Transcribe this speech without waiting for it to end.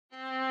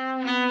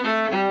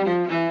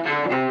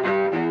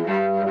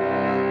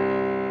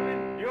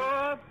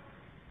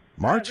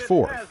March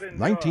 4th,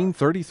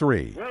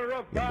 1933.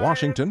 In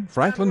Washington,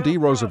 Franklin D.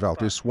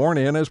 Roosevelt is sworn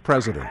in as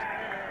president.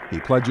 He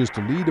pledges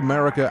to lead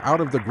America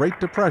out of the Great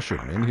Depression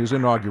in his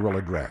inaugural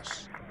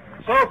address.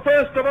 So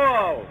first of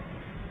all,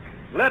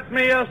 let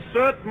me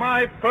assert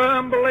my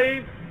firm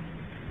belief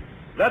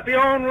that the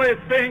only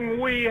thing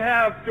we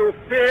have to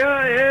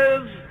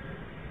fear is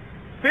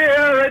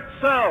fear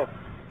itself.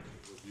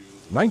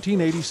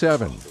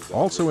 1987,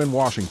 also in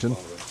Washington,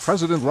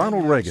 President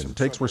Ronald Reagan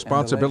takes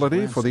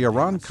responsibility for the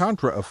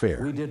Iran-Contra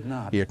affair.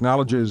 He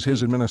acknowledges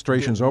his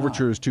administration's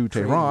overtures to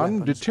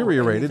Tehran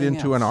deteriorated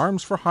into an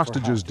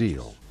arms-for-hostages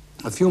deal.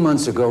 A few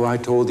months ago, I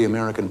told the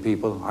American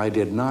people I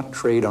did not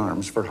trade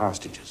arms for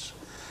hostages.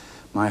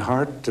 My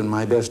heart and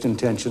my best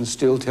intentions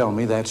still tell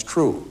me that's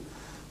true,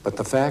 but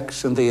the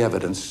facts and the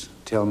evidence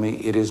tell me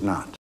it is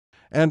not.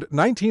 And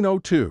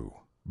 1902,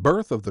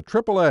 birth of the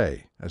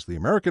AAA, as the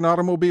American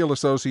Automobile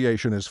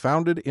Association is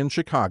founded in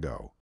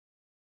Chicago.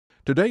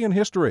 Today in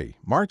History,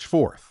 March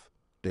 4th.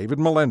 David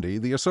Melendi,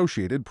 The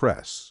Associated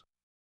Press.